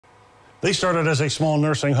They started as a small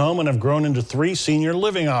nursing home and have grown into 3 senior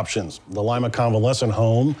living options. The Lima Convalescent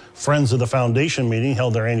Home Friends of the Foundation meeting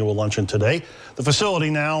held their annual luncheon today. The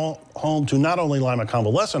facility now home to not only Lima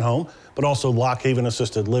Convalescent Home, but also Lock Haven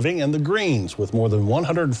Assisted Living and The Greens, with more than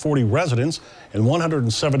 140 residents and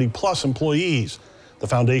 170 plus employees. The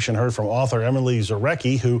foundation heard from author Emily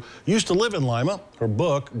Zarecki, who used to live in Lima. Her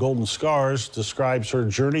book, Golden Scars, describes her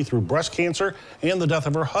journey through breast cancer and the death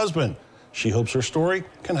of her husband. She hopes her story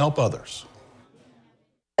can help others.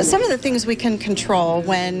 Some of the things we can control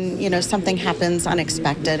when, something happens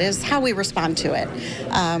unexpected is how we respond to it.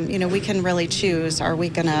 We can really choose, are we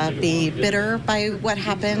going to be bitter by what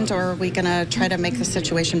happened, or are we going to try to make the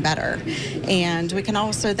situation better? And we can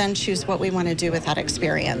also then choose what we want to do with that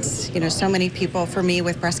experience. So many people, for me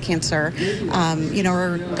with breast cancer,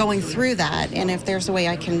 are going through that. And if there's a way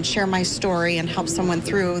I can share my story and help someone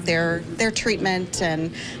through their treatment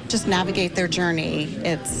and just navigate their journey,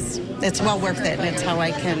 it's well worth it, and it's how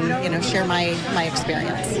I can share my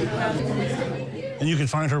experience. And you can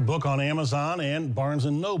find her book on Amazon and Barnes &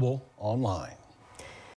 Noble online.